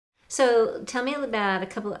So tell me about a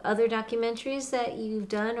couple of other documentaries that you've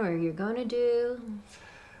done or you're going to do.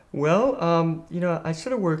 Well, I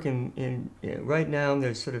sort of work right now.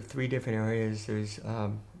 There's sort of three different areas. There's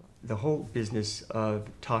the whole business of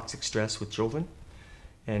toxic stress with children,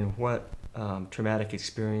 and what traumatic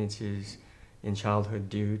experiences in childhood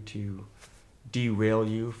do to derail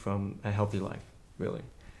you from a healthy life, really.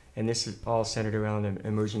 And this is all centered around an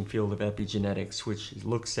emerging field of epigenetics, which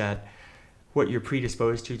looks at what you're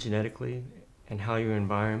predisposed to genetically and how your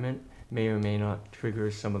environment may or may not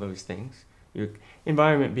trigger some of those things. Your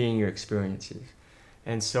environment being your experiences.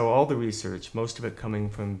 And so all the research, most of it coming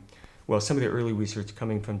from, well, some of the early research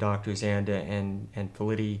coming from Drs. Anda and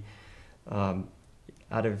Politi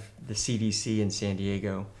out of the CDC in San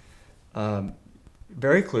Diego,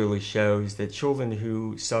 very clearly shows that children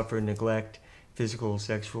who suffer neglect, physical,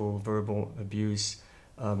 sexual, verbal abuse,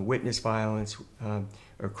 witness violence,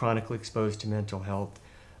 are chronically exposed to mental health.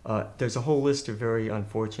 There's a whole list of very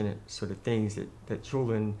unfortunate sort of things that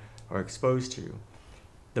children are exposed to.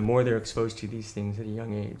 The more they're exposed to these things at a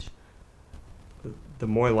young age, the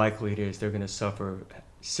more likely it is they're going to suffer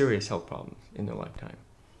serious health problems in their lifetime.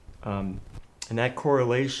 And that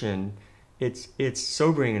correlation, it's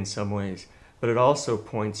sobering in some ways, but it also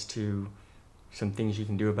points to some things you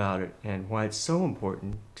can do about it and why it's so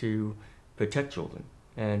important to protect children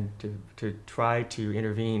and to try to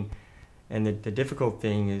intervene. And the difficult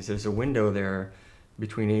thing is there's a window there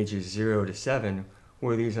between ages 0 to 7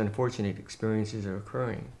 where these unfortunate experiences are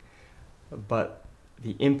occurring. But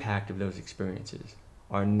the impact of those experiences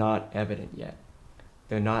are not evident yet.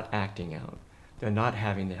 They're not acting out. They're not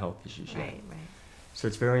having the health issues yet. Right. So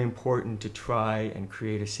it's very important to try and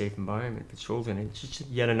create a safe environment for children. And it's just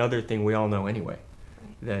yet another thing we all know anyway,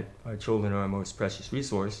 that our children are our most precious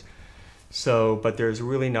resource. So, but there's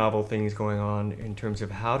really novel things going on in terms of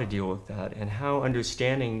how to deal with that and how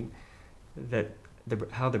understanding that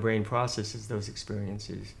how the brain processes those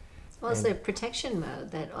experiences. Well, it's the protection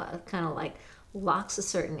mode that kind of like locks a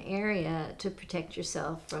certain area to protect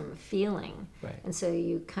yourself from feeling. Right. And so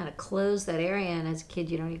you kind of close that area, and as a kid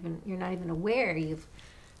you're not even aware you've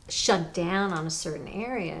shut down on a certain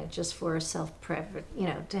area just for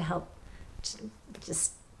to help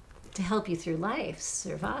to help you through life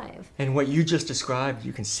survive. And what you just described,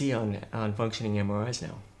 you can see on functioning MRIs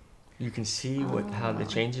now. You can see how the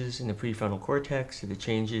changes in the prefrontal cortex or the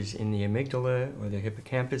changes in the amygdala or the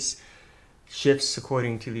hippocampus shifts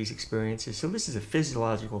according to these experiences. So this is a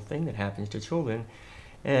physiological thing that happens to children.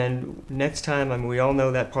 And next time, I mean, we all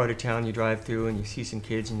know that part of town you drive through and you see some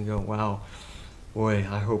kids and you go, wow, boy,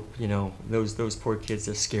 I hope, those poor kids,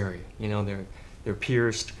 they're scary. They're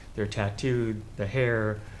pierced, they're tattooed, the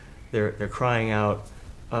hair, they're crying out,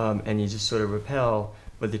 and you just sort of repel.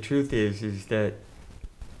 But the truth is that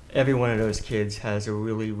every one of those kids has a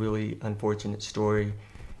really, really unfortunate story,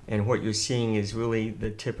 and what you're seeing is really the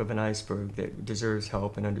tip of an iceberg that deserves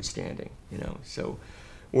help and understanding. So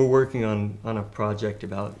we're working on a project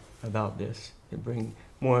about this to bring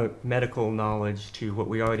more medical knowledge to what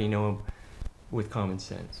we already know with common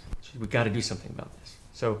sense. We've got to do something about this.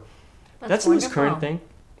 So that's the most current thing.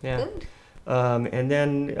 Yeah. Good. And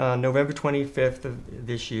then November 25th of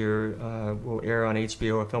this year, we'll air on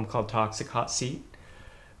HBO a film called Toxic Hot Seat,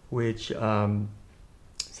 which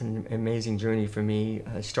it's an amazing journey for me.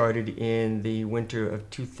 I started in the winter of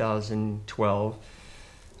 2012,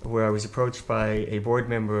 where I was approached by a board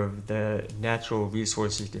member of the Natural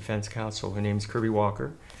Resources Defense Council. Her name's Kirby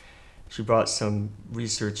Walker. She brought some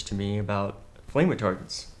research to me about flame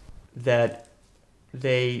retardants, that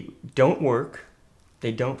they don't work,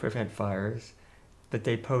 they don't prevent fires, but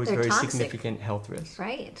they pose They're very toxic. Significant health risks.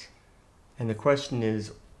 Right. And the question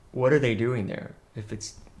is, what are they doing there? If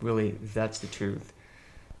that's the truth,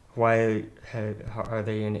 why are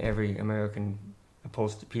they in every American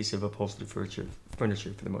piece of upholstered furniture for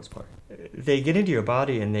the most part? They get into your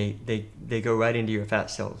body and they go right into your fat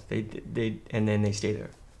cells. And then they stay there.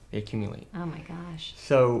 They accumulate. Oh my gosh.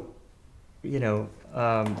 So,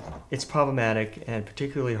 it's problematic and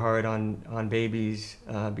particularly hard on babies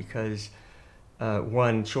because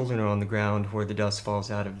one, children are on the ground where the dust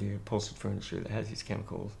falls out of the upholstered furniture that has these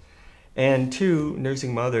chemicals. And two,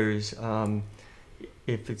 nursing mothers,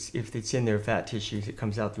 if it's in their fat tissues, it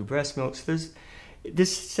comes out through breast milk. So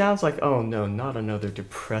this sounds like, oh no, not another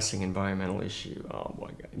depressing environmental issue. Oh my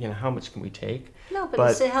God, how much can we take? No,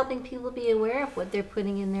 but it's helping people be aware of what they're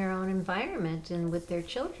putting in their own environment and with their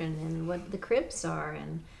children and what the cribs are.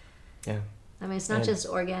 And yeah, I mean, it's not just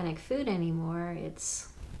organic food anymore. It's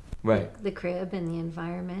right, the crib and the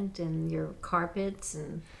environment and your carpets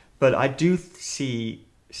and. But I do see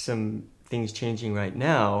some things changing right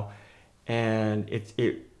now, and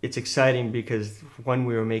it's exciting because one,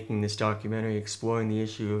 we were making this documentary exploring the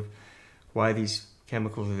issue of why these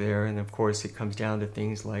chemicals are there, and of course it comes down to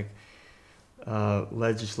things like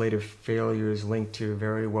legislative failures linked to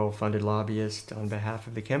very well-funded lobbyists on behalf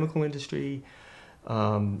of the chemical industry,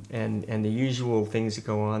 and the usual things that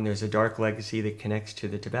go on. There's a dark legacy that connects to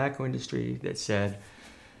the tobacco industry that said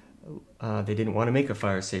they didn't want to make a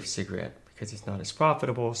fire-safe cigarette because it's not as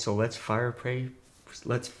profitable, so let's fireproof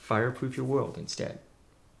your world instead.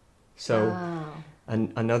 So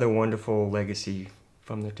another wonderful legacy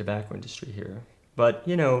from the tobacco industry here. But,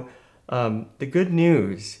 the good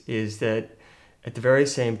news is that at the very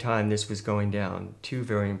same time this was going down, two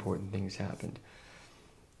very important things happened.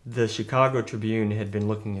 The Chicago Tribune had been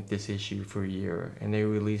looking at this issue for a year, and they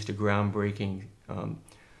released a groundbreaking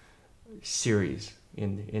series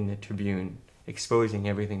in the Tribune exposing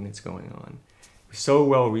everything that's going on. It was so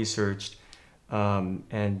well researched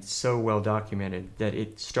and so well documented that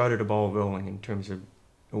it started a ball rolling in terms of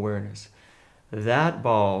awareness. That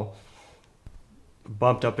ball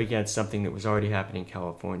bumped up against something that was already happening in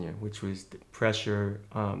California, which was the pressure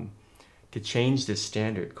to change this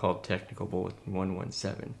standard called Technical Bulletin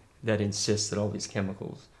 117 that insists that all these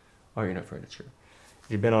chemicals are in our furniture.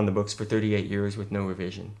 It had been on the books for 38 years with no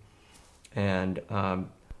revision. And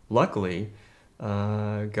luckily,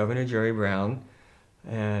 Governor Jerry Brown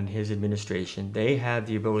and his administration, they had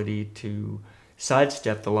the ability to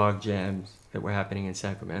sidestep the log jams that were happening in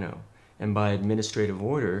Sacramento, and by administrative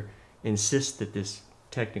order, insist that this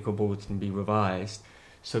technical bulletin be revised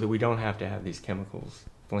so that we don't have to have these chemicals,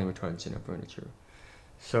 flame retardants, in our furniture.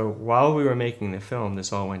 So while we were making the film,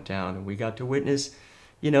 this all went down, and we got to witness,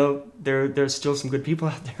 there's still some good people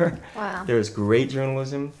out there. Wow. There's great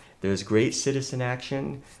journalism, there's great citizen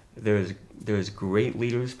action, there's great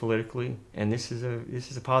leaders politically, and this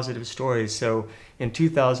is a positive story. So in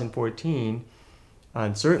 2014,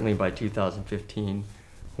 and certainly by 2015,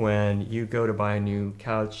 when you go to buy a new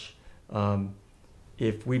couch,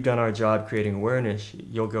 if we've done our job creating awareness,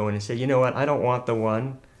 you'll go in and say, you know what, I don't want the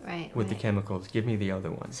one with the chemicals. Give me the other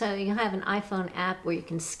one. So you have an iPhone app where you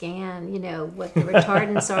can scan, what the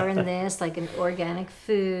retardants are in this, like an organic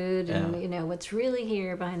food, and what's really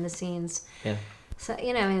here behind the scenes. Yeah. So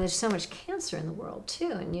there's so much cancer in the world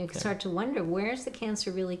too, and you start to wonder, where's the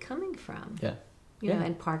cancer really coming from? Yeah.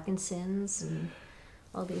 And Parkinson's and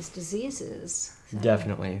all these diseases. So.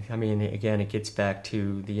 Definitely. I mean, again, it gets back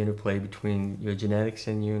to the interplay between your genetics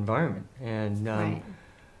and your environment, and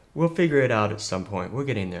we'll figure it out at some point. We're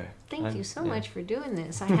getting there. Thank you so much for doing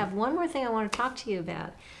this. I have one more thing I want to talk to you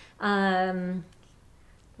about.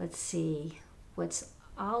 Let's see. What's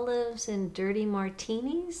olives and dirty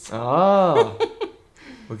martinis? Oh,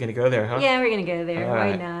 we're going to go there, huh? Yeah, we're going to go there. All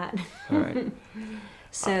Why right. not? All right.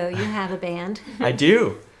 So you have a band. I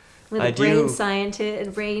do. With a brain scientist,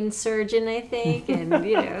 a brain surgeon, I think, and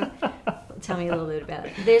tell me a little bit about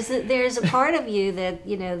it. There's a part of you that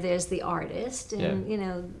there's the artist,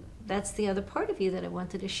 and that's the other part of you that I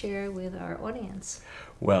wanted to share with our audience.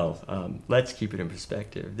 Well, let's keep it in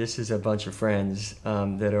perspective. This is a bunch of friends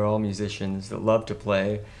that are all musicians that love to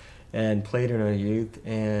play, and played in our youth,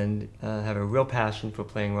 and have a real passion for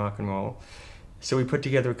playing rock and roll. So we put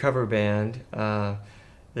together a cover band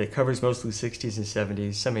that covers mostly 60s and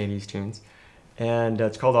 70s, some 80s tunes. And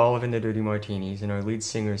it's called Olive and the Dirty Martinis. And our lead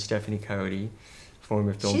singer is Stephanie Coyote,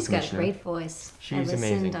 former film commissioner. She's got a great voice. She's I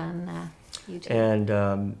listened amazing. On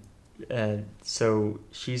YouTube. And so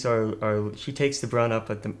she's she takes the brunt up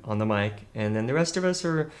on the mic. And then the rest of us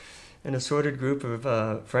are an assorted group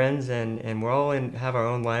of friends. And we're all have our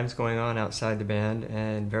own lives going on outside the band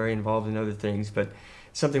and very involved in other things. But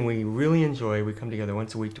something we really enjoy. We come together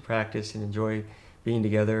once a week to practice and enjoy being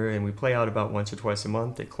together, and we play out about once or twice a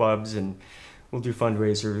month at clubs, and we'll do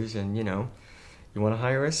fundraisers, and you want to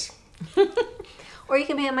hire us? Or you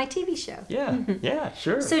can be on my TV show. Yeah,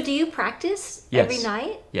 sure. So do you practice Yes. every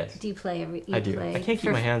night? Yes. Do you play every? I do. I can't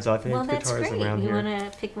keep my hands off any that's guitars great. around You here.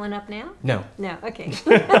 want to pick one up now? No. No. Okay.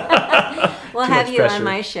 We'll have much you pressure. on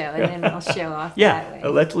my show, and then I'll show off that Yeah, way.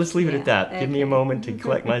 let's leave it at that. Give me a Okay. moment to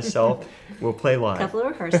collect myself. We'll play live. Couple of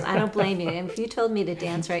rehearsals. I don't blame you. And if you told me to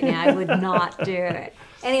dance right now, I would not do it.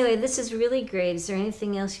 Anyway, this is really great. Is there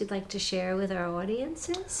anything else you'd like to share with our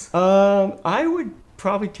audiences? I would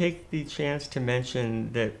probably take the chance to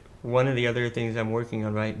mention that one of the other things I'm working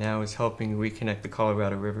on right now is helping reconnect the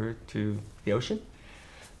Colorado River to the ocean.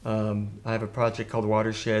 I have a project called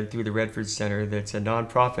Watershed through the Redford Center that's a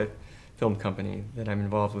nonprofit film company that I'm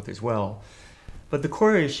involved with as well. But the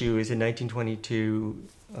core issue is in 1922,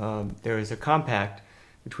 there was a compact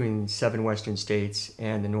between 7 western states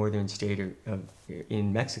and the northern state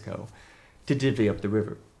in Mexico to divvy up the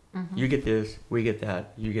river. You get this, we get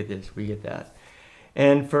that. You get this, we get that.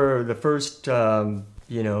 And for the first, 80,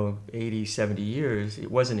 70 years,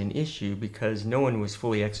 it wasn't an issue because no one was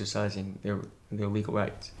fully exercising their legal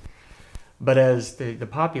rights. But as the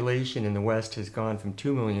population in the West has gone from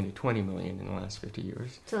 2 million to 20 million in the last 50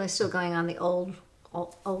 years. So they're still going on the old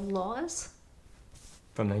laws?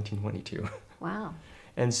 From 1922. Wow.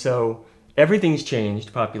 And so everything's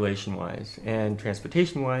changed population-wise and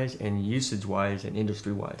transportation-wise and usage-wise and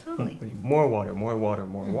industry-wise. Totally. More water, more water,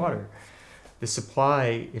 more water. The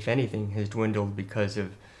supply, if anything, has dwindled because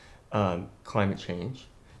of climate change.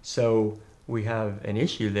 So we have an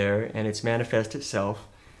issue there, and it's manifest itself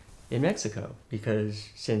in Mexico because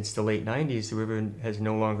since the late 90s, the river has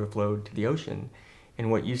no longer flowed to the ocean. And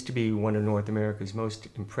what used to be one of North America's most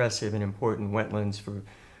impressive and important wetlands for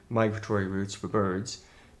migratory routes for birds,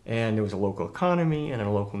 and there was a local economy and a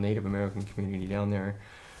local Native American community down there,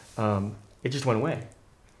 it just went away.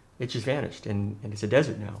 It just vanished, and it's a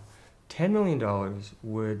desert now. $10 million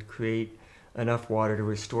would create enough water to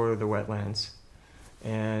restore the wetlands,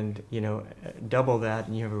 and double that,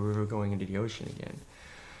 and you have a river going into the ocean again.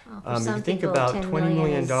 If you think about $20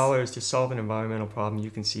 million to solve an environmental problem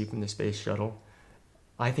you can see from the space shuttle,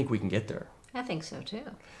 I think we can get there. I think so too.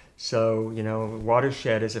 So,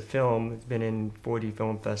 Watershed is a film. It's been in 40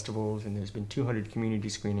 film festivals, and there's been 200 community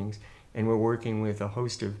screenings, and we're working with a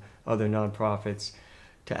host of other nonprofits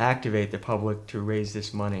to activate the public to raise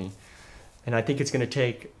this money. And I think it's going to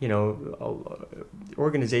take,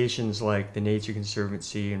 organizations like the Nature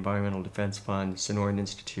Conservancy, Environmental Defense Fund, Sonoran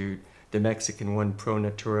Institute, the Mexican one, Pro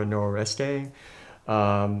Natura Noreste,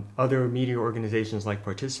 other media organizations like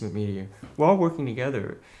Participant Media. We're all working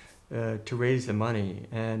together to raise the money,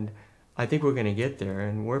 and I think we're going to get there,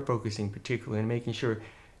 and we're focusing particularly on making sure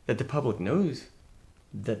that the public knows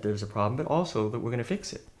that there's a problem, but also that we're going to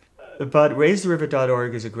fix it. But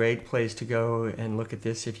raisetheriver.org is a great place to go and look at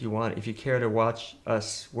this if you want. If you care to watch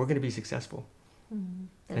us, we're going to be successful.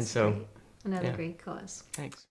 That's and so, great. Another great cause. Thanks.